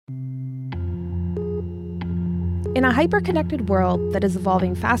In a hyper-connected world that is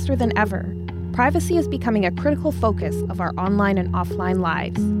evolving faster than ever, privacy is becoming a critical focus of our online and offline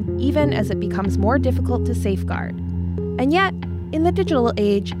lives, even as it becomes more difficult to safeguard. And yet, in the digital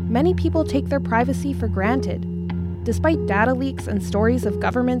age, many people take their privacy for granted. Despite data leaks and stories of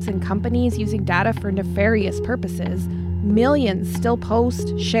governments and companies using data for nefarious purposes, millions still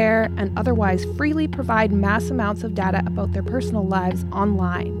post, share, and otherwise freely provide mass amounts of data about their personal lives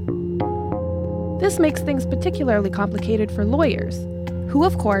online. This makes things particularly complicated for lawyers, who,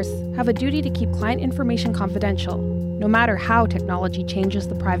 of course, have a duty to keep client information confidential, no matter how technology changes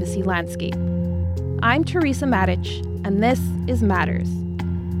the privacy landscape. I'm Teresa Matic, and this is Matters.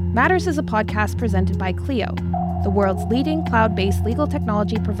 Matters is a podcast presented by Clio, the world's leading cloud-based legal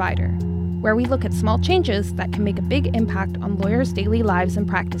technology provider, where we look at small changes that can make a big impact on lawyers' daily lives and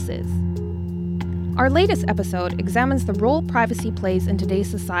practices. Our latest episode examines the role privacy plays in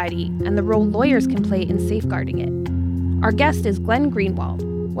today's society and the role lawyers can play in safeguarding it. Our guest is Glenn Greenwald,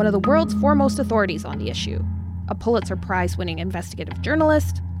 one of the world's foremost authorities on the issue, a Pulitzer Prize-winning investigative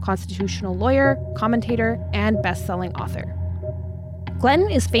journalist, constitutional lawyer, commentator, and best-selling author. Glenn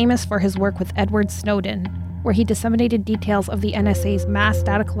is famous for his work with Edward Snowden, where he disseminated details of the NSA's mass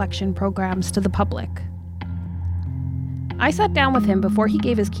data collection programs to the public. I sat down with him before he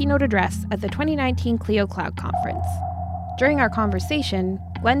gave his keynote address at the 2019 Clio Cloud Conference. During our conversation,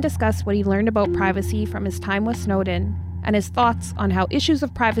 Glenn discussed what he learned about privacy from his time with Snowden and his thoughts on how issues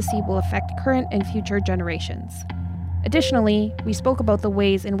of privacy will affect current and future generations. Additionally, we spoke about the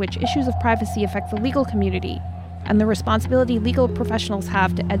ways in which issues of privacy affect the legal community and the responsibility legal professionals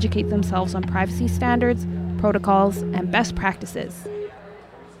have to educate themselves on privacy standards, protocols, and best practices.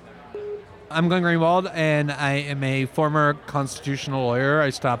 I'm Glenn Greenwald, and I am a former constitutional lawyer.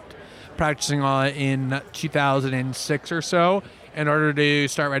 I stopped practicing law in 2006 or so in order to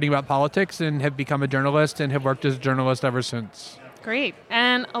start writing about politics, and have become a journalist and have worked as a journalist ever since. Great.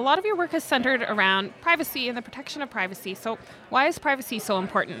 And a lot of your work is centered around privacy and the protection of privacy. So why is privacy so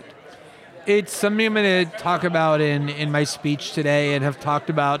important? It's something I'm going to talk about in my speech today and have talked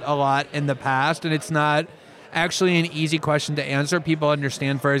about a lot in the past, and it's not actually an easy question to answer. People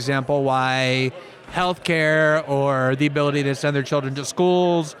understand, for example, why healthcare or the ability to send their children to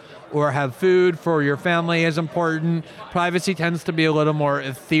schools or have food for your family is important. Privacy tends to be a little more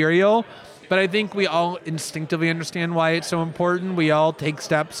ethereal, but I think we all instinctively understand why it's so important. We all take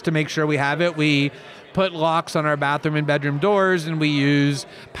steps to make sure we have it. We put locks on our bathroom and bedroom doors, and we use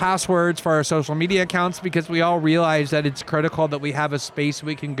passwords for our social media accounts because we all realize that it's critical that we have a space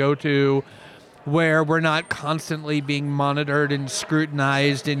we can go to where we're not constantly being monitored and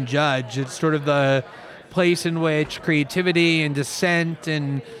scrutinized and judged. It's sort of the place in which creativity and dissent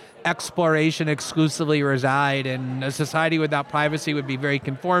and exploration exclusively reside. And a society without privacy would be very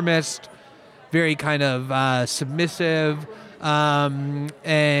conformist, very kind of submissive. And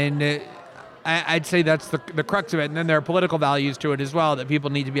I'd say that's the crux of it. And then there are political values to it as well, that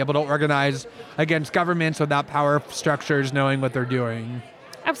people need to be able to organize against governments without power structures knowing what they're doing.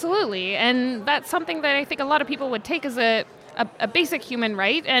 Absolutely. And that's something that I think a lot of people would take as a basic human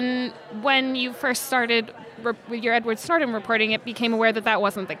right. And when you first started with your Edward Snowden reporting, it became aware that that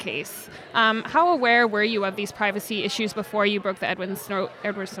wasn't the case. How aware were you of these privacy issues before you broke the Edward Snowden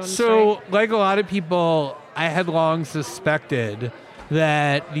story? So, like a lot of people, I had long suspected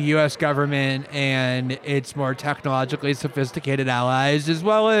that the U.S. government and its more technologically sophisticated allies, as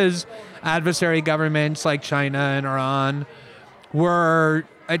well as adversary governments like China and Iran, were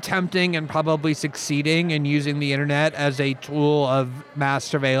attempting and probably succeeding in using the internet as a tool of mass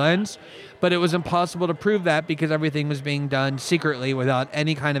surveillance. But it was impossible to prove that because everything was being done secretly without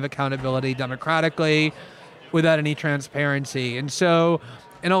any kind of accountability democratically, without any transparency. And so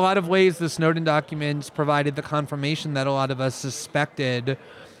in a lot of ways, the Snowden documents provided the confirmation that a lot of us suspected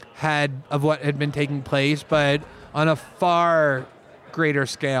of what had been taking place, but on a far greater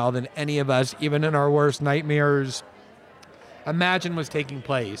scale than any of us, even in our worst nightmares, imagine was taking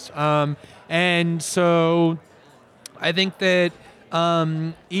place. And so I think that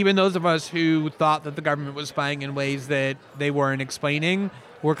even those of us who thought that the government was spying in ways that they weren't explaining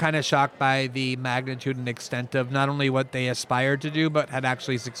were kind of shocked by the magnitude and extent of not only what they aspired to do, but had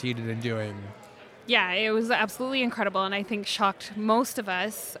actually succeeded in doing. Yeah, it was absolutely incredible, and I think shocked most of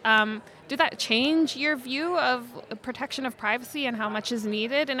us. Did that change your view of protection of privacy and how much is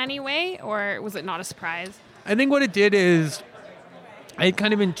needed in any way, or was it not a surprise? I think what it did is I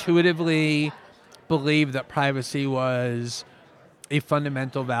kind of intuitively believed that privacy was a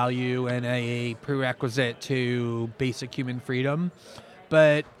fundamental value and a prerequisite to basic human freedom.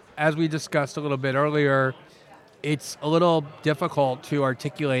 But as we discussed a little bit earlier, it's a little difficult to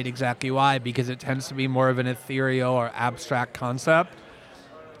articulate exactly why, because it tends to be more of an ethereal or abstract concept.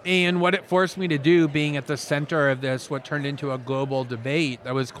 And what it forced me to do, being at the center of this, what turned into a global debate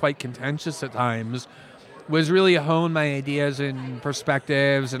that was quite contentious at times, was really hone my ideas and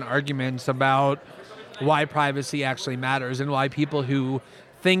perspectives and arguments about why privacy actually matters and why people who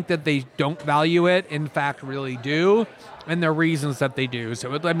think that they don't value it, in fact, really do, and the reasons that they do.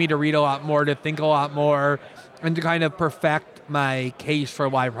 So it led me to read a lot more, to think a lot more, and to kind of perfect my case for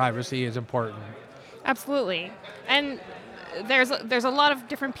why privacy is important. Absolutely. And there's a lot of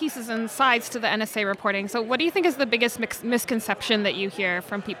different pieces and sides to the NSA reporting. So what do you think is the biggest misconception that you hear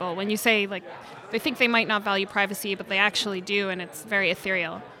from people when you say, like, they think they might not value privacy, but they actually do, and it's very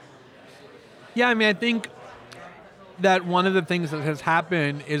ethereal? Yeah, I mean, I think that one of the things that has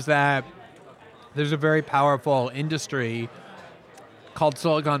happened is that there's a very powerful industry called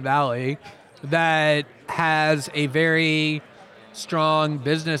Silicon Valley that has a very strong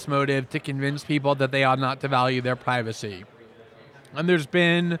business motive to convince people that they ought not to value their privacy. And there's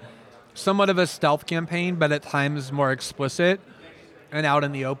been somewhat of a stealth campaign, but at times more explicit and out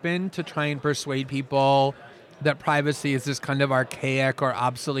in the open, to try and persuade people that privacy is this kind of archaic or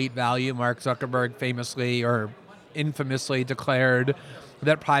obsolete value. Mark Zuckerberg famously or infamously declared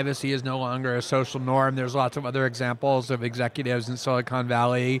that privacy is no longer a social norm. There's lots of other examples of executives in Silicon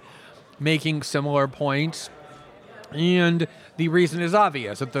Valley making similar points. And the reason is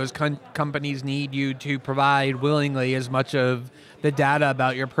obvious, that those companies need you to provide willingly as much of the data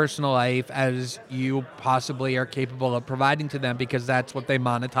about your personal life as you possibly are capable of providing to them, because that's what they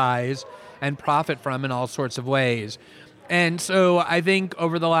monetize and profit from in all sorts of ways. And so I think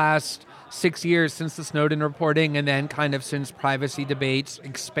over the last 6 years since the Snowden reporting, and then kind of since privacy debates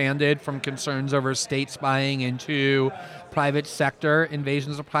expanded from concerns over state spying into private sector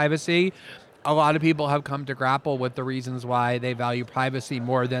invasions of privacy, a lot of people have come to grapple with the reasons why they value privacy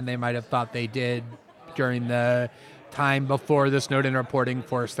more than they might have thought they did during the time before the Snowden reporting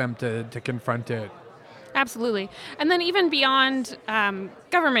forced them to confront it. Absolutely. And then even beyond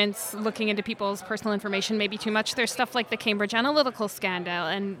governments looking into people's personal information maybe too much, there's stuff like the Cambridge Analytica scandal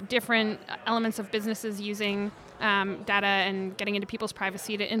and different elements of businesses using data and getting into people's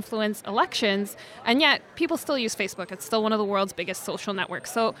privacy to influence elections. And yet people still use Facebook. It's still one of the world's biggest social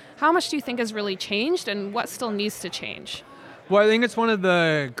networks. So how much do you think has really changed, and what still needs to change? Well, I think it's one of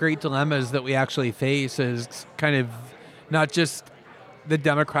the great dilemmas that we actually face as kind of not just the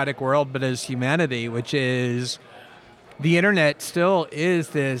democratic world, but as humanity, which is the internet still is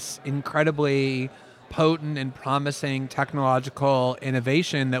this incredibly potent and promising technological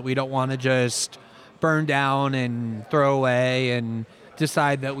innovation that we don't want to just burn down and throw away and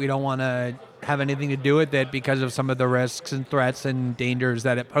decide that we don't want to have anything to do with it because of some of the risks and threats and dangers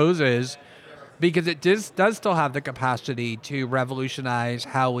that it poses, because it does still have the capacity to revolutionize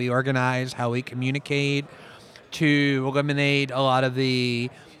how we organize, how we communicate, to eliminate a lot of the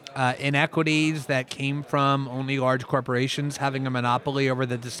inequities that came from only large corporations having a monopoly over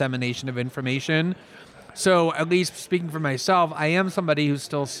the dissemination of information. So at least speaking for myself, I am somebody who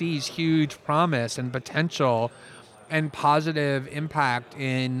still sees huge promise and potential and positive impact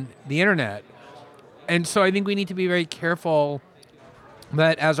in the internet. And so I think we need to be very careful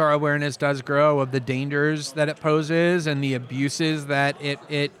that as our awareness does grow of the dangers that it poses and the abuses that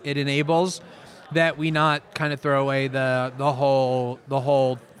it enables, that we not kind of throw away the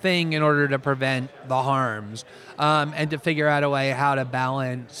whole thing in order to prevent the harms, and to figure out a way how to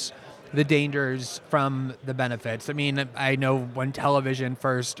balance the dangers from the benefits. I mean, I know when television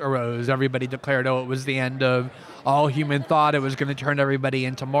first arose, everybody declared, it was the end of all human thought. It was going to turn everybody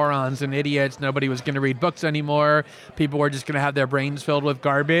into morons and idiots. Nobody was going to read books anymore. People were just going to have their brains filled with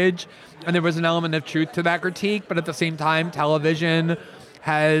garbage. And there was an element of truth to that critique, but at the same time, television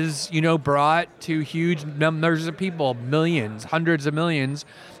has, brought to huge numbers of people, millions, hundreds of millions,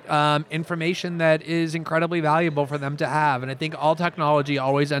 information that is incredibly valuable for them to have. And I think all technology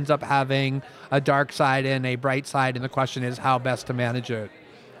always ends up having a dark side and a bright side, and the question is how best to manage it.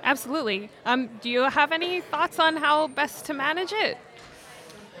 Absolutely. Do you have any thoughts on how best to manage it?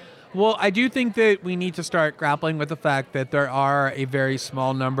 Well, I do think that we need to start grappling with the fact that there are a very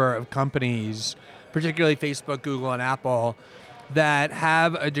small number of companies, particularly Facebook, Google, and Apple, that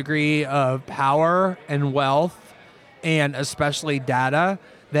have a degree of power and wealth, and especially data,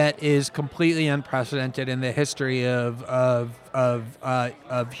 that is completely unprecedented in the history of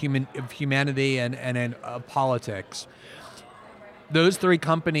humanity and of politics. Those three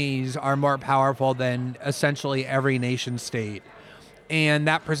companies are more powerful than essentially every nation state. And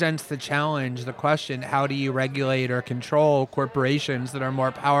that presents the challenge, the question, how do you regulate or control corporations that are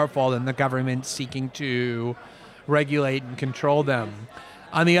more powerful than the government seeking to regulate and control them.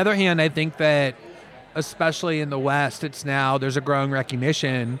 On the other hand, I think that especially in the West, there's a growing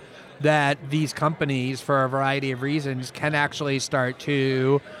recognition that these companies, for a variety of reasons, can actually start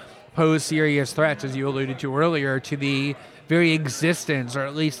to pose serious threats, as you alluded to earlier, to the very existence, or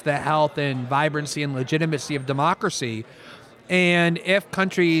at least the health and vibrancy and legitimacy of democracy. And if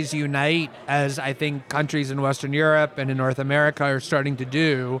countries unite, as I think countries in Western Europe and in North America are starting to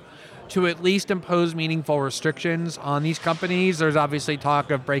do, to at least impose meaningful restrictions on these companies, there's obviously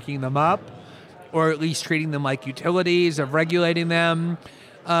talk of breaking them up, or at least treating them like utilities, of regulating them,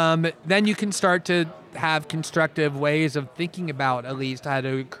 then you can start to have constructive ways of thinking about at least how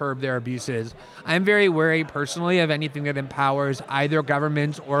to curb their abuses. I'm very wary personally of anything that empowers either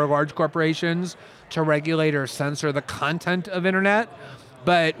governments or large corporations to regulate or censor the content of internet,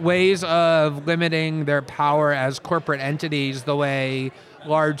 but ways of limiting their power as corporate entities, the way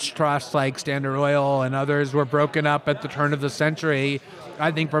large trusts like Standard Oil and others were broken up at the turn of the century,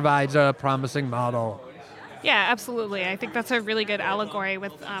 I think provides a promising model. Yeah, absolutely. I think that's a really good allegory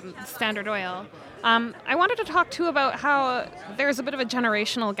with Standard Oil. I wanted to talk, too, about how there's a bit of a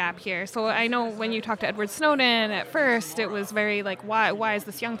generational gap here. So I know when you talked to Edward Snowden, at first it was very like, why is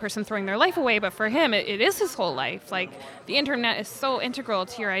this young person throwing their life away? But for him, it is his whole life. Like, the internet is so integral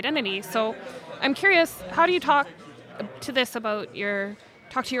to your identity. So I'm curious, how do you talk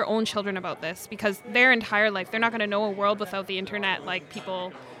to your own children about this? Because their entire life, they're not going to know a world without the internet like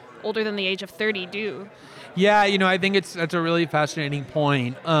people older than the age of 30 do. Yeah, I think that's a really fascinating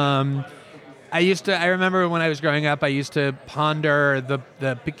point. I remember when I was growing up, I used to ponder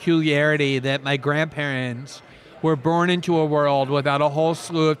the peculiarity that my grandparents were born into a world without a whole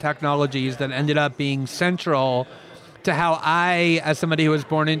slew of technologies that ended up being central to how I, as somebody who was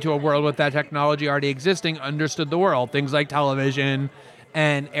born into a world with that technology already existing, understood the world. Things like television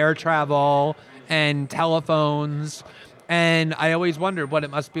and air travel and telephones. And I always wondered what it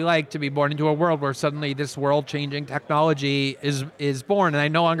must be like to be born into a world where suddenly this world-changing technology is born. And I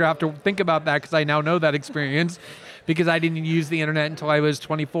no longer have to think about that because I now know that experience, because I didn't use the internet until I was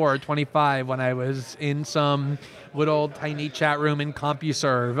 24 or 25, when I was in some little tiny chat room in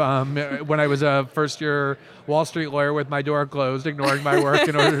CompuServe, when I was a first-year Wall Street lawyer with my door closed, ignoring my work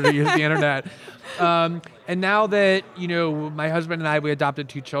in order to use the internet. And now that, my husband and I, we adopted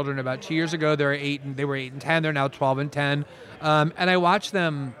 2 children about 2 years ago. They were 8 and 10. They're now 12 and 10. And I watch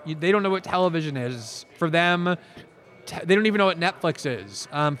them. They don't know what television is. For them, they don't even know what Netflix is.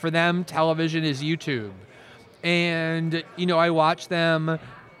 For them, television is YouTube. And, I watch them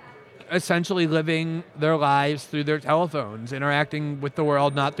essentially living their lives through their telephones, interacting with the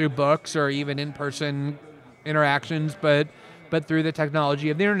world, not through books or even in-person interactions, but through the technology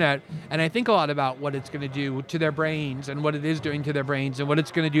of the internet. And I think a lot about what it's going to do to their brains, and what it is doing to their brains, and what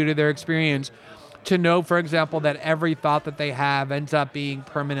it's going to do to their experience. To know, for example, that every thought that they have ends up being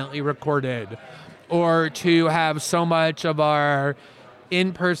permanently recorded, or to have so much of our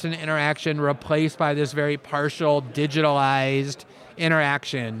in-person interaction replaced by this very partial, digitalized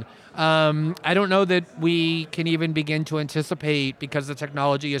interaction. I don't know that we can even begin to anticipate, because the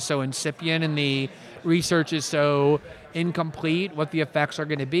technology is so incipient and the research is so incomplete, what the effects are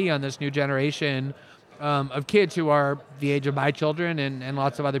going to be on this new generation of kids who are the age of my children and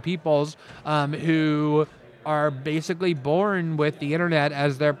lots of other people's, who are basically born with the internet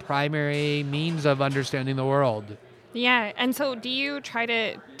as their primary means of understanding the world. Yeah, and so do you try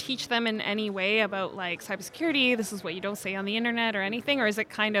to teach them in any way about like cybersecurity, this is what you don't say on the internet or anything, or is it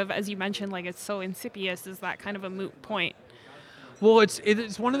kind of, as you mentioned, like it's so insidious, is that kind of a moot point? Well,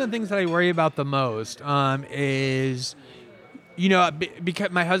 it's one of the things that I worry about the most, is, because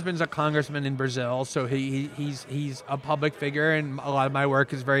my husband's a congressman in Brazil, so he's a public figure, and a lot of my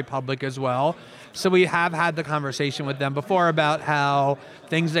work is very public as well. So we have had the conversation with them before about how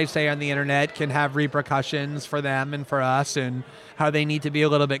things they say on the internet can have repercussions for them and for us, and how they need to be a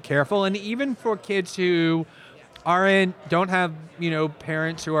little bit careful. And even for kids who don't have,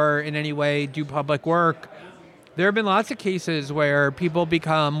 parents who are in any way do public work, there have been lots of cases where people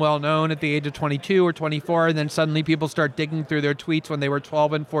become well-known at the age of 22 or 24, and then suddenly people start digging through their tweets when they were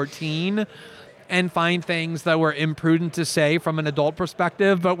 12 and 14 and find things that were imprudent to say from an adult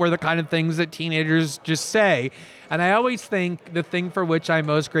perspective, but were the kind of things that teenagers just say. And I always think the thing for which I'm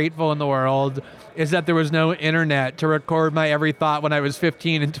most grateful in the world is that there was no internet to record my every thought when I was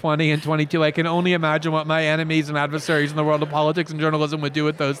 15 and 20 and 22. I can only imagine what my enemies and adversaries in the world of politics and journalism would do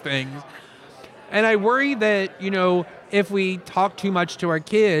with those things. And I worry that, if we talk too much to our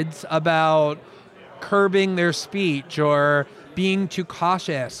kids about curbing their speech or being too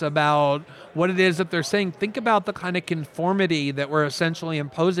cautious about what it is that they're saying. Think about the kind of conformity that we're essentially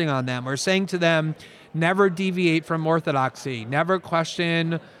imposing on them. We're saying to them, never deviate from orthodoxy, never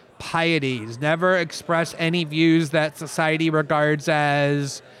question pieties, never express any views that society regards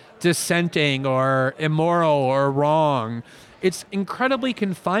as dissenting or immoral or wrong. It's incredibly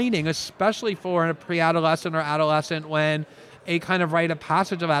confining, especially for a pre-adolescent or adolescent, when a kind of rite of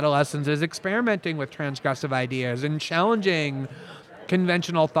passage of adolescence is experimenting with transgressive ideas and challenging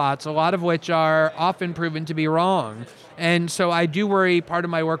conventional thoughts, a lot of which are often proven to be wrong. And so I do worry part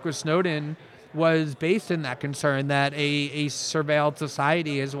of my work with Snowden was based in that concern that a surveilled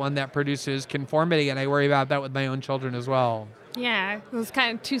society is one that produces conformity, and I worry about that with my own children as well. Yeah, it's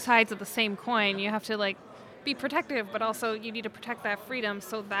kind of two sides of the same coin. You have to be protective, but also you need to protect that freedom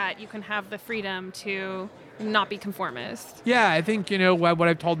so that you can have the freedom to not be conformist. Yeah, I think, what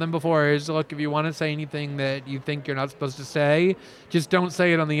I've told them before is, look, if you want to say anything that you think you're not supposed to say, just don't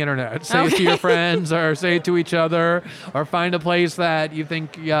say it on the internet. Say it to your friends or say it to each other, or find a place that you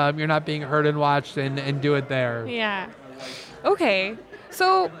think you're not being heard and watched and do it there. Yeah. Okay.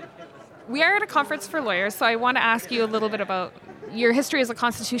 So we are at a conference for lawyers, so I want to ask you a little bit about your history as a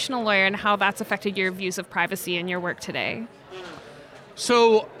constitutional lawyer and how that's affected your views of privacy in your work today.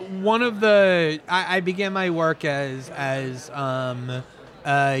 So I began my work as a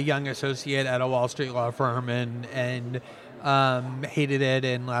young associate at a Wall Street law firm and hated it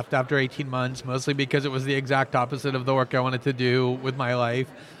and left after 18 months, mostly because it was the exact opposite of the work I wanted to do with my life.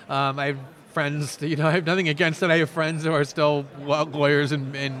 I have friends, I have nothing against it. I have friends who are still lawyers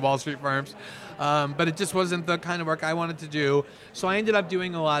in Wall Street firms. But it just wasn't the kind of work I wanted to do. So I ended up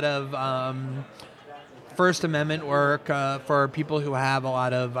doing a lot of First Amendment work for people who have a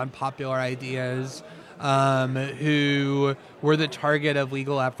lot of unpopular ideas, who were the target of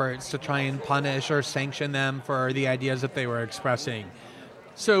legal efforts to try and punish or sanction them for the ideas that they were expressing.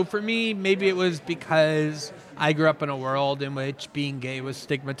 So for me, maybe it was because I grew up in a world in which being gay was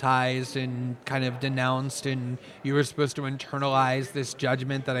stigmatized and kind of denounced, and you were supposed to internalize this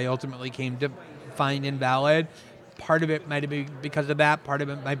judgment that I ultimately came to find invalid. Part of it might be because of that, part of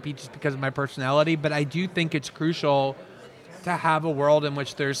it might be just because of my personality, but I do think it's crucial to have a world in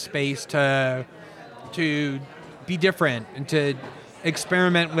which there's space to be different and to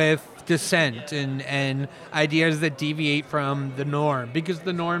experiment with dissent and ideas that deviate from the norm, because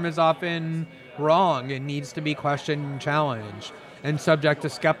the norm is often wrong and needs to be questioned and challenged and subject to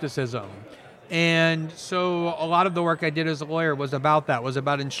skepticism. And so a lot of the work I did as a lawyer was about that, was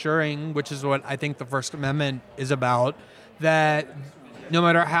about ensuring, which is what I think the First Amendment is about, that no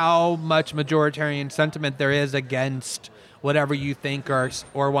matter how much majoritarian sentiment there is against whatever you think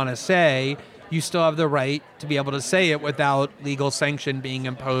or want to say, you still have the right to be able to say it without legal sanction being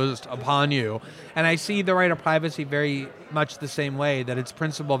imposed upon you. And I see the right of privacy very much the same way, that its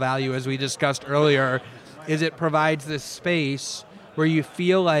principal value, as we discussed earlier, is it provides this space where you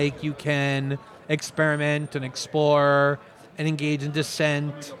feel like you can experiment and explore and engage in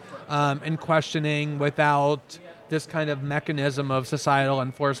dissent and questioning without this kind of mechanism of societal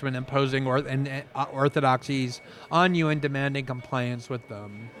enforcement imposing orthodoxies on you and demanding compliance with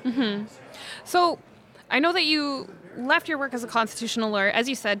them. Mm-hmm. So I know that you left your work as a constitutional lawyer, as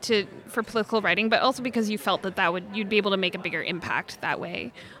you said, for political writing, but also because you felt that you'd be able to make a bigger impact that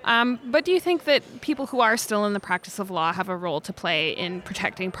way. But do you think that people who are still in the practice of law have a role to play in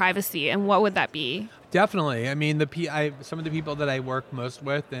protecting privacy, and what would that be? Definitely. I mean, some of the people that I work most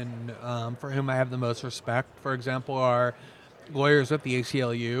with and for whom I have the most respect, for example, are lawyers at the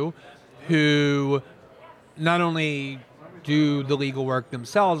ACLU who not only do the legal work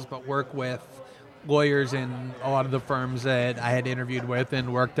themselves, but work with lawyers in a lot of the firms that I had interviewed with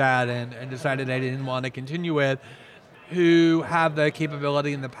and worked at and decided I didn't want to continue with, who have the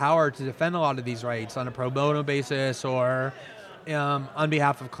capability and the power to defend a lot of these rights on a pro bono basis or on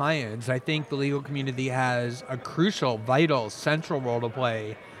behalf of clients. I think the legal community has a crucial, vital, central role to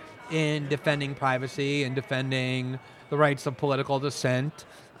play in defending privacy and defending the rights of political dissent.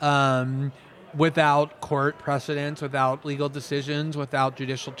 Without court precedents, without legal decisions, without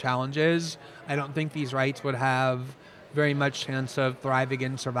judicial challenges, I don't think these rights would have very much chance of thriving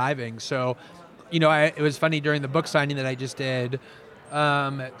and surviving. So, it was funny during the book signing that I just did,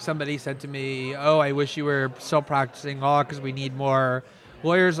 somebody said to me, I wish you were still practicing law because we need more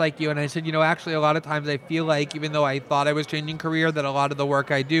lawyers like you. And I said, actually a lot of times I feel like, even though I thought I was changing career, that a lot of the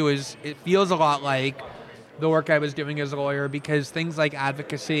work I do it feels a lot like the work I was doing as a lawyer, because things like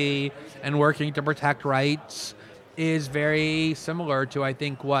advocacy and working to protect rights is very similar to, I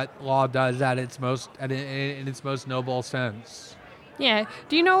think, what law does in its most noble sense. Yeah.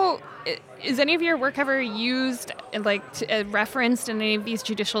 Do you know, is any of your work ever used referenced in any of these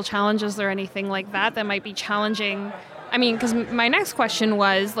judicial challenges or anything like that might be challenging? I mean, because my next question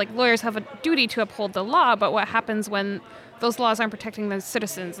was, like, lawyers have a duty to uphold the law, but what happens when those laws aren't protecting the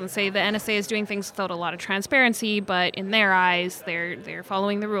citizens? And say the NSA is doing things without a lot of transparency, but in their eyes, they're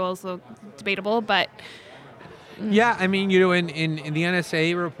following the rules. So debatable, but yeah, I mean, in the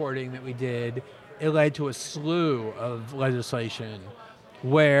NSA reporting that we did, it led to a slew of legislation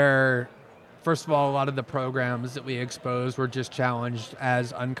where, first of all, a lot of the programs that we exposed were just challenged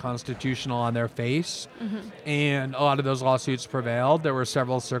as unconstitutional on their face. And a lot of those lawsuits prevailed. There were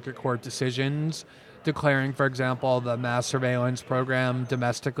several circuit court decisions declaring, for example, the mass surveillance program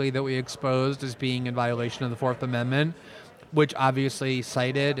domestically that we exposed as being in violation of the Fourth Amendment, which obviously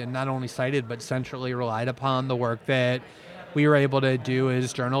cited, and not only cited, but centrally relied upon the work that we were able to do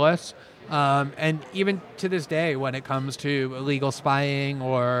as journalists. And even to this day, when it comes to illegal spying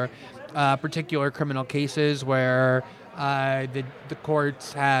or particular criminal cases where the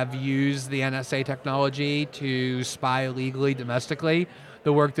courts have used the NSA technology to spy illegally domestically,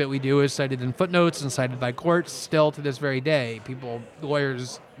 the work that we do is cited in footnotes and cited by courts still to this very day.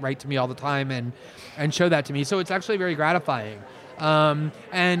 Lawyers write to me all the time and show that to me. So it's actually very gratifying.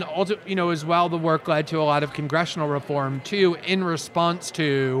 And also, as well, the work led to a lot of congressional reform too, in response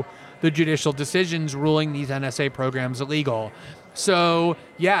to the judicial decisions ruling these NSA programs illegal. So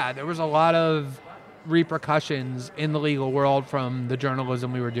yeah, there was a lot of repercussions in the legal world from the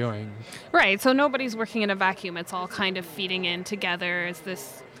journalism we were doing. Right, so nobody's working in a vacuum. It's all kind of feeding in together as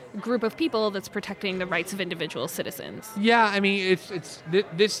this group of people that's protecting the rights of individual citizens. Yeah, I mean, it's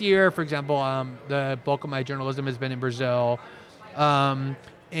this year, for example, the bulk of my journalism has been in Brazil.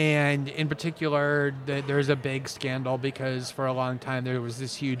 And in particular, there's a big scandal because for a long time there was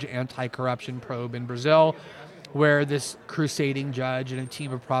this huge anti-corruption probe in Brazil where this crusading judge and a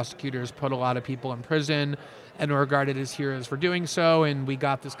team of prosecutors put a lot of people in prison and were regarded as heroes for doing so. And we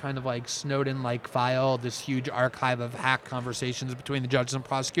got this kind of like Snowden-like file, this huge archive of hacked conversations between the judges and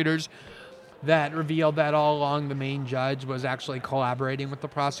prosecutors that revealed that all along the main judge was actually collaborating with the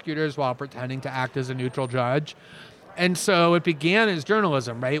prosecutors while pretending to act as a neutral judge. And so it began as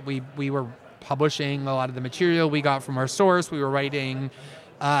journalism, right? We were publishing a lot of the material we got from our source. We were writing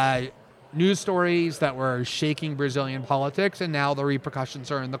news stories that were shaking Brazilian politics, and now the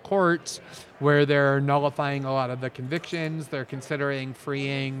repercussions are in the courts where they're nullifying a lot of the convictions. They're considering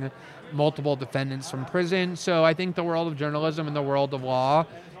freeing multiple defendants from prison. So I think the world of journalism and the world of law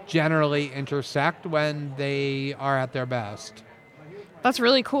generally intersect when they are at their best. That's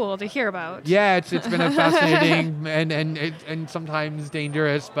really cool to hear about. Yeah, it's been a fascinating and sometimes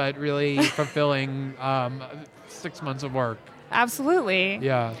dangerous, but really fulfilling 6 months of work. Absolutely.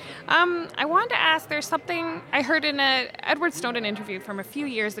 Yeah. I wanted to ask, there's something I heard in an Edward Snowden interview from a few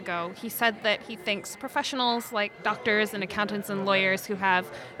years ago. He said that he thinks professionals like doctors and accountants and lawyers who have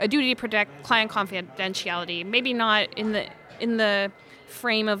a duty to protect client confidentiality, maybe not in the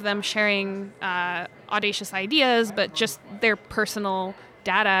frame of them sharing audacious ideas, but just their personal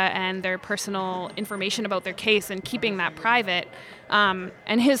data and their personal information about their case and keeping that private.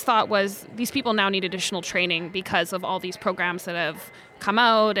 And his thought was these people now need additional training because of all these programs that have come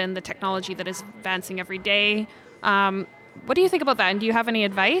out and the technology that is advancing every day. What do you think about that? And do you have any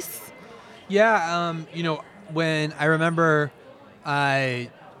advice? Yeah, when I remember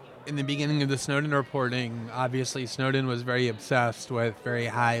in the beginning of the Snowden reporting, obviously Snowden was very obsessed with very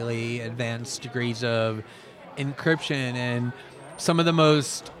highly advanced degrees of encryption, and some of the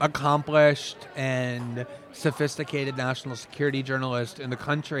most accomplished and sophisticated national security journalists in the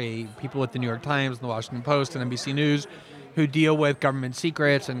country, people with the New York Times and the Washington Post and NBC News, who deal with government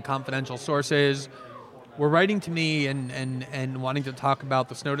secrets and confidential sources, were writing to me and wanting to talk about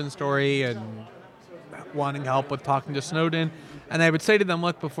the Snowden story and wanting help with talking to Snowden. And I would say to them,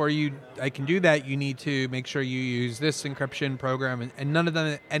 look, before I can do that, you need to make sure you use this encryption program. And none of them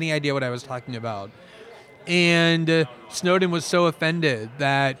had any idea what I was talking about. And Snowden was so offended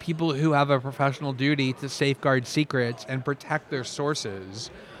that people who have a professional duty to safeguard secrets and protect their sources,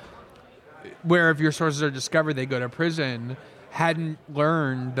 where if your sources are discovered, they go to prison, hadn't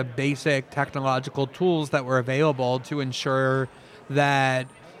learned the basic technological tools that were available to ensure that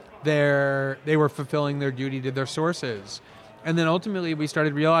they were fulfilling their duty to their sources. And then ultimately we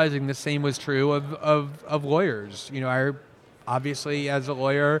started realizing the same was true of lawyers. I obviously, as a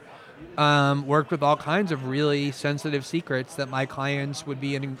lawyer, worked with all kinds of really sensitive secrets that my clients would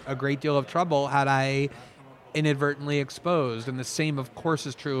be in a great deal of trouble had I inadvertently exposed. And the same, of course,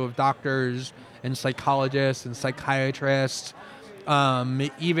 is true of doctors and psychologists and psychiatrists,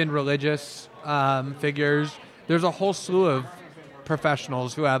 even religious figures. There's a whole slew of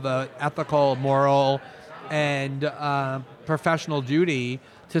professionals who have an ethical, moral, and professional duty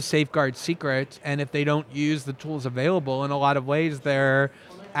to safeguard secrets. And if they don't use the tools available, in a lot of ways, they're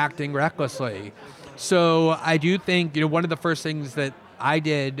acting recklessly. So I do think, one of the first things that I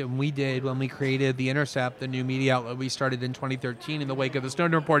did and we did when we created The Intercept, the new media outlet we started in 2013 in the wake of the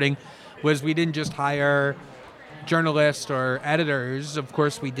Snowden reporting, was we didn't just hire journalists or editors. Of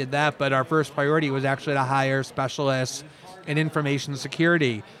course we did that, but our first priority was actually to hire specialists in information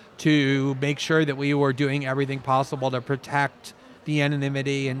security to make sure that we were doing everything possible to protect the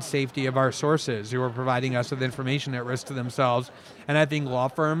anonymity and safety of our sources who are providing us with information at risk to themselves. And I think law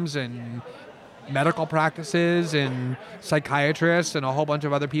firms and medical practices and psychiatrists and a whole bunch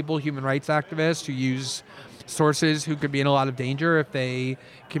of other people, human rights activists who use sources who could be in a lot of danger if they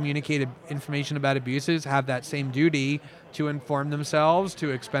communicate information about abuses, have that same duty to inform themselves,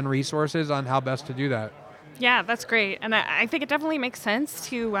 to expend resources on how best to do that. Yeah, that's great. And I think it definitely makes sense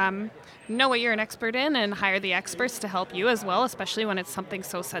to know what you're an expert in and hire the experts to help you as well, especially when it's something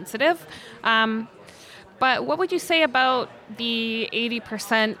so sensitive. But what would you say about the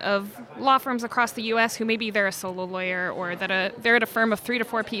 80% of law firms across the U.S. who maybe they're a solo lawyer or that they're at a firm of 3 to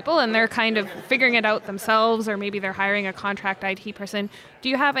 4 people and they're kind of figuring it out themselves, or maybe they're hiring a contract IT person? Do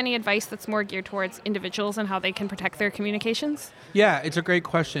you have any advice that's more geared towards individuals and how they can protect their communications? Yeah, it's a great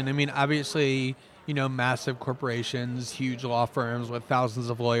question. I mean, obviously, massive corporations, huge law firms with thousands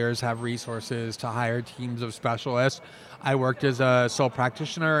of lawyers have resources to hire teams of specialists. I worked as a sole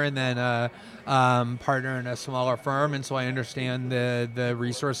practitioner and then a partner in a smaller firm, and so I understand the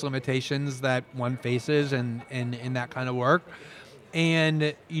resource limitations that one faces in that kind of work.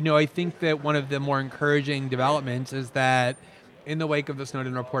 And, I think that one of the more encouraging developments is that in the wake of the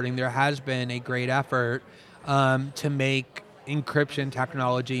Snowden reporting, there has been a great effort to make encryption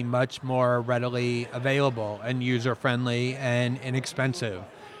technology much more readily available and user-friendly and inexpensive.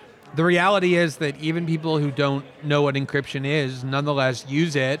 The reality is that even people who don't know what encryption is nonetheless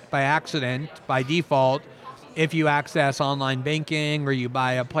use it by accident, by default. If you access online banking or you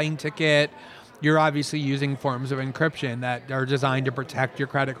buy a plane ticket, you're obviously using forms of encryption that are designed to protect your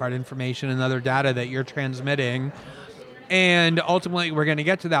credit card information and other data that you're transmitting. And ultimately, we're going to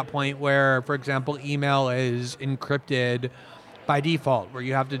get to that point where, for example, email is encrypted by default, where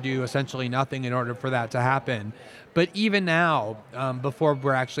you have to do essentially nothing in order for that to happen. But even now, before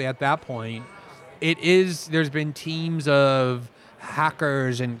we're actually at that point, there's been teams of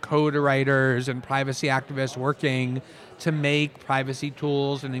hackers and code writers and privacy activists working to make privacy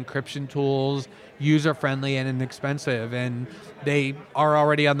tools and encryption tools user-friendly and inexpensive. And they are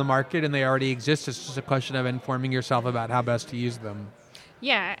already on the market and they already exist. It's just a question of informing yourself about how best to use them.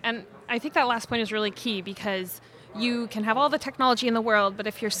 Yeah, and I think that last point is really key, because you can have all the technology in the world, but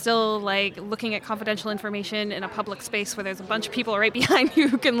if you're still looking at confidential information in a public space where there's a bunch of people right behind you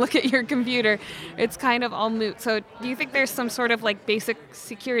who can look at your computer, it's kind of all moot. So do you think there's some sort of basic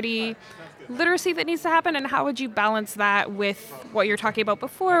security literacy that needs to happen, and how would you balance that with what you're talking about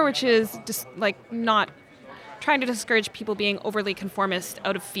before, which is just not trying to discourage people being overly conformist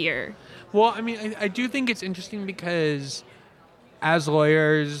out of fear? Well, I mean, I do think it's interesting because as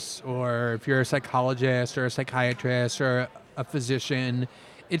lawyers, or if you're a psychologist or a psychiatrist or a physician,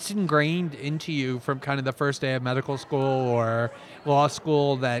 it's ingrained into you from kind of the first day of medical school or law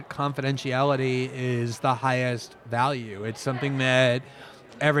school that confidentiality is the highest value. It's something that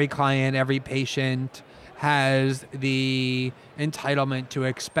every client, every patient has the entitlement to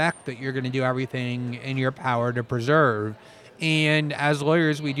expect that you're going to do everything in your power to preserve. And as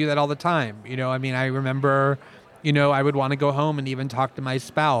lawyers, we do that all the time. I remember I would want to go home and even talk to my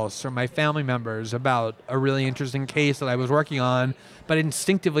spouse or my family members about a really interesting case that I was working on, but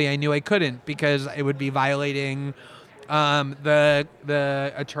instinctively I knew I couldn't because it would be violating the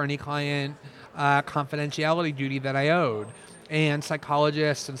attorney-client confidentiality duty that I owed. And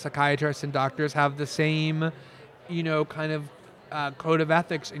psychologists and psychiatrists and doctors have the same, kind of code of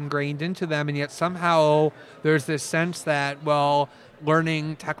ethics ingrained into them, and yet somehow there's this sense that,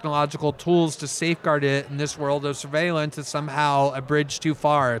 learning technological tools to safeguard it in this world of surveillance is somehow a bridge too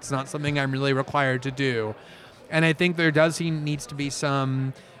far. It's not something I'm really required to do. And I think there needs to be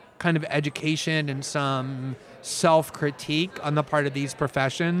some kind of education and some self-critique on the part of these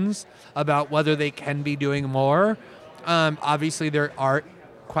professions about whether they can be doing more. Obviously, there are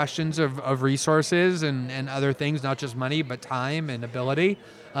questions of resources and other things, not just money, but time and ability.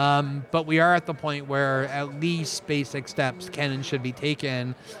 But we are at the point where at least basic steps can and should be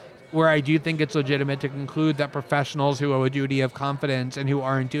taken, where I do think it's legitimate to conclude that professionals who owe a duty of confidence and who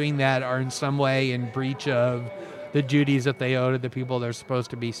aren't doing that are in some way in breach of the duties that they owe to the people they're supposed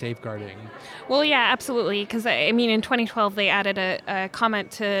to be safeguarding. Well, yeah, absolutely. Because, I mean, in 2012, they added a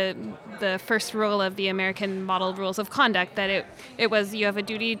comment to the first rule of the American Model Rules of Conduct that it was you have a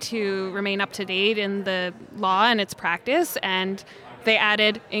duty to remain up to date in the law and its practice, and they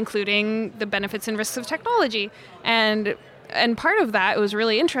added including the benefits and risks of technology. And part of that, it was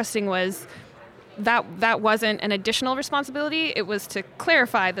really interesting, was that wasn't an additional responsibility. It was to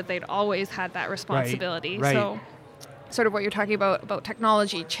clarify that they'd always had that responsibility. Right. So sort of what you're talking about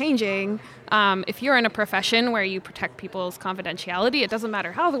technology changing, if you're in a profession where you protect people's confidentiality, it doesn't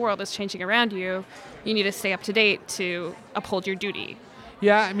matter how the world is changing around you, you need to stay up to date to uphold your duty.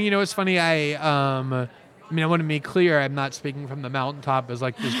 Yeah, I mean, it's funny, I want to make clear I'm not speaking from the mountaintop as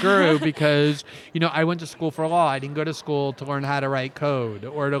like this guru because, I went to school for law. I didn't go to school to learn how to write code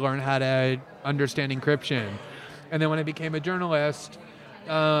or to learn how to understand encryption. And then when I became a journalist,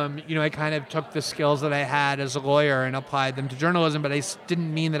 I kind of took the skills that I had as a lawyer and applied them to journalism, but I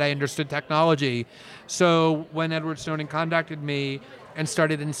didn't mean that I understood technology. So when Edward Snowden contacted me and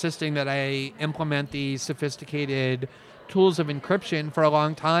started insisting that I implement these sophisticated tools of encryption, for a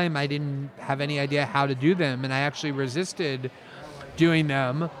long time I didn't have any idea how to do them, and I actually resisted doing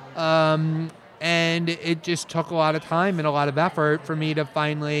them. And it just took a lot of time and a lot of effort for me to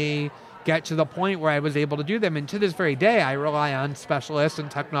finally get to the point where I was able to do them. And to this very day, I rely on specialists and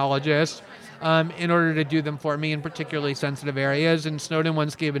technologists in order to do them for me in particularly sensitive areas. And Snowden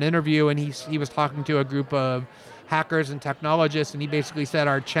once gave an interview, and he was talking to a group of hackers and technologists, and he basically said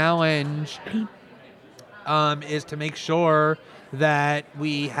our challenge is to make sure that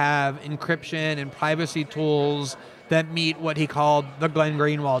we have encryption and privacy tools that meet what he called the Glenn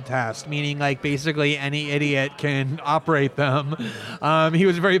Greenwald test, meaning like basically any idiot can operate them. He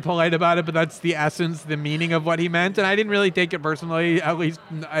was very polite about it, but that's the essence, the meaning of what he meant. And I didn't really take it personally, at least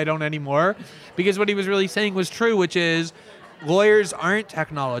I don't anymore, because what he was really saying was true, which is lawyers aren't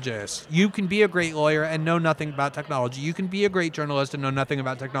technologists. You can be a great lawyer and know nothing about technology. You can be a great journalist and know nothing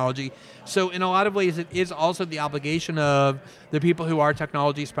about technology. So in a lot of ways, it is also the obligation of the people who are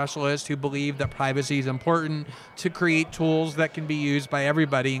technology specialists who believe that privacy is important to create tools that can be used by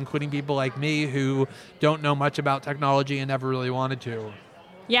everybody, including people like me who don't know much about technology and never really wanted to.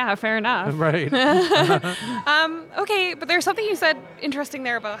 Yeah, fair enough. Right. Okay, but there's something you said interesting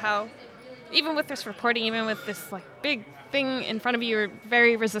there about how even with this reporting, even with this like big thing in front of you, you're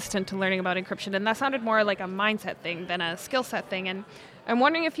very resistant to learning about encryption, and that sounded more like a mindset thing than a skill set thing. And I'm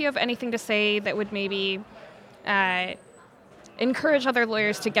wondering if you have anything to say that would maybe encourage other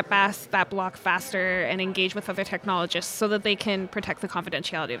lawyers to get past that block faster and engage with other technologists so that they can protect the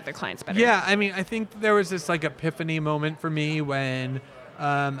confidentiality of their clients better. Yeah, I mean, I think there was this like epiphany moment for me when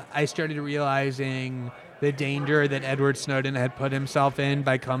I started realizing the danger that Edward Snowden had put himself in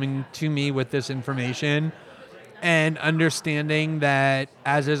by coming to me with this information, and understanding that,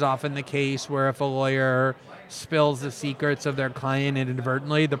 as is often the case, where if a lawyer spills the secrets of their client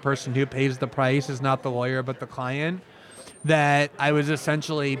inadvertently, the person who pays the price is not the lawyer but the client, that I was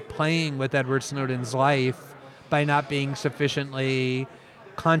essentially playing with Edward Snowden's life by not being sufficiently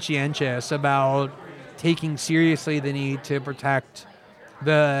conscientious about taking seriously the need to protect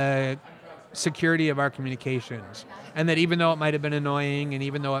the security of our communications. And that even though it might have been annoying and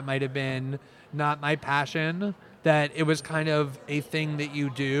even though it might have been not my passion, that it was kind of a thing that you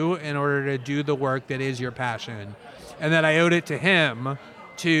do in order to do the work that is your passion. And that I owed it to him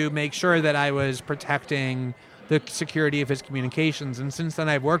to make sure that I was protecting the security of his communications. And since then,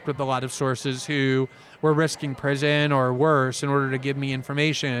 I've worked with a lot of sources who were risking prison or worse in order to give me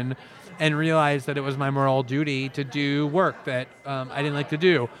information, and realized that it was my moral duty to do work that I didn't like to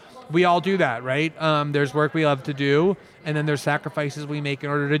do. We all do that, right? There's work we love to do, and then there's sacrifices we make in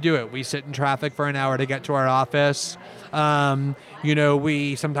order to do it. We sit in traffic for an hour to get to our office.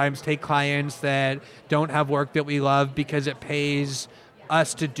 We sometimes take clients that don't have work that we love because it pays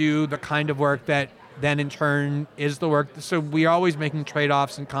us to do the kind of work that then in turn is the work. So we're always making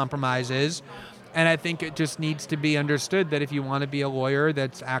trade-offs and compromises. And I think it just needs to be understood that if you want to be a lawyer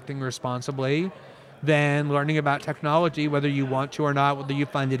that's acting responsibly, then learning about technology, whether you want to or not, whether you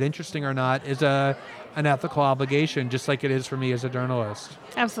find it interesting or not, is an ethical obligation, just like it is for me as a journalist.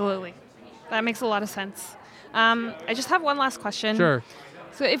 Absolutely. That makes a lot of sense. I just have one last question. Sure.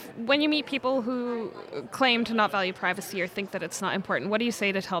 So when you meet people who claim to not value privacy or think that it's not important, what do you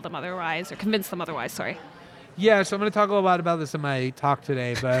say to tell them otherwise, or convince them otherwise, sorry? Yeah, so I'm going to talk a lot about this in my talk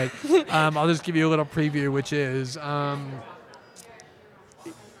today, but I'll just give you a little preview, which is, one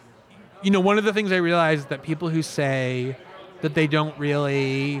of the things I realized that people who say that they don't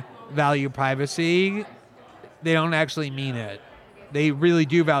really value privacy, they don't actually mean it. They really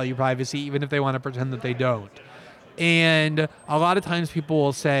do value privacy, even if they want to pretend that they don't. And a lot of times people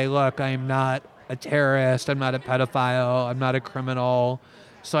will say, look, I'm not a terrorist, I'm not a pedophile, I'm not a criminal,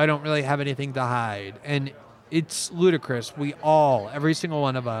 so I don't really have anything to hide. And it's ludicrous. We all, every single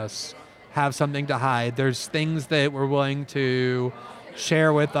one of us, have something to hide. There's things that we're willing to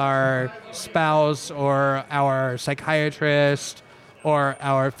share with our spouse or our psychiatrist or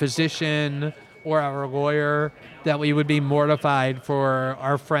our physician or our lawyer that we would be mortified for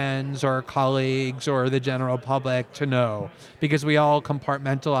our friends or colleagues or the general public to know, because we all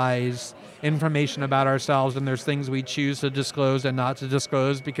compartmentalize information about ourselves, and there's things we choose to disclose and not to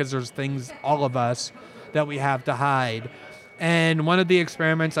disclose because there's things, all of us, that we have to hide. And one of the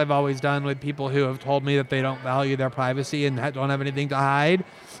experiments I've always done with people who have told me that they don't value their privacy and don't have anything to hide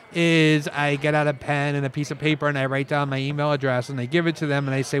is I get out a pen and a piece of paper and I write down my email address and I give it to them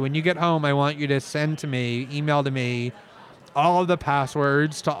and I say, when you get home, I want you to send to me, email to me, all of the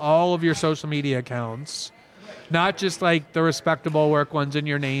passwords to all of your social media accounts, not just like the respectable work ones in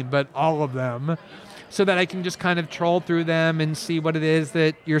your name, but all of them, so that I can just kind of troll through them and see what it is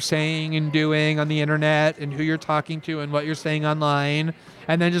that you're saying and doing on the internet and who you're talking to and what you're saying online,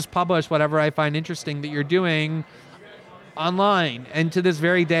 and then just publish whatever I find interesting that you're doing online. And to this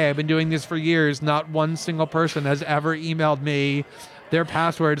very day, I've been doing this for years, not one single person has ever emailed me their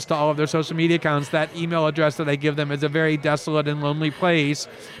passwords to all of their social media accounts. That email address that I give them is a very desolate and lonely place,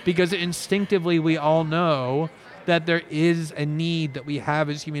 because instinctively we all know that there is a need that we have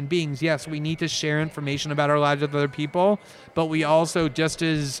as human beings. Yes, we need to share information about our lives with other people, but we also just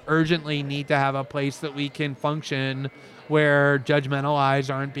as urgently need to have a place that we can function where judgmental eyes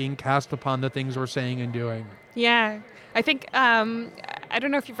aren't being cast upon the things we're saying and doing. Yeah. I think, I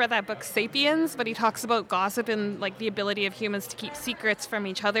don't know if you've read that book, Sapiens, but he talks about gossip and like the ability of humans to keep secrets from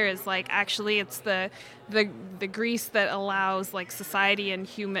each other is like, actually it's the grease that allows like society and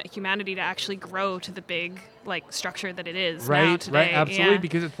humanity to actually grow to the big like structure that it is now today. Right, absolutely, yeah.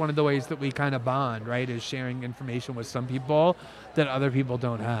 because it's one of the ways that we kind of bond, right, is sharing information with some people that other people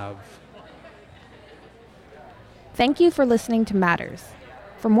don't have. Thank you for listening to Matters.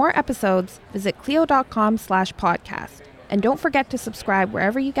 For more episodes, visit Clio.com/podcast. And don't forget to subscribe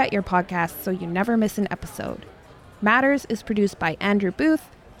wherever you get your podcasts so you never miss an episode. Matters is produced by Andrew Booth,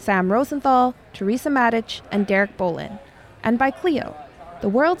 Sam Rosenthal, Teresa Matic, and Derek Bolin. And by Clio, the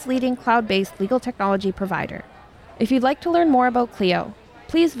world's leading cloud-based legal technology provider. If you'd like to learn more about Clio,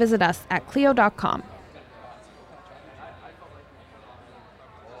 please visit us at Clio.com.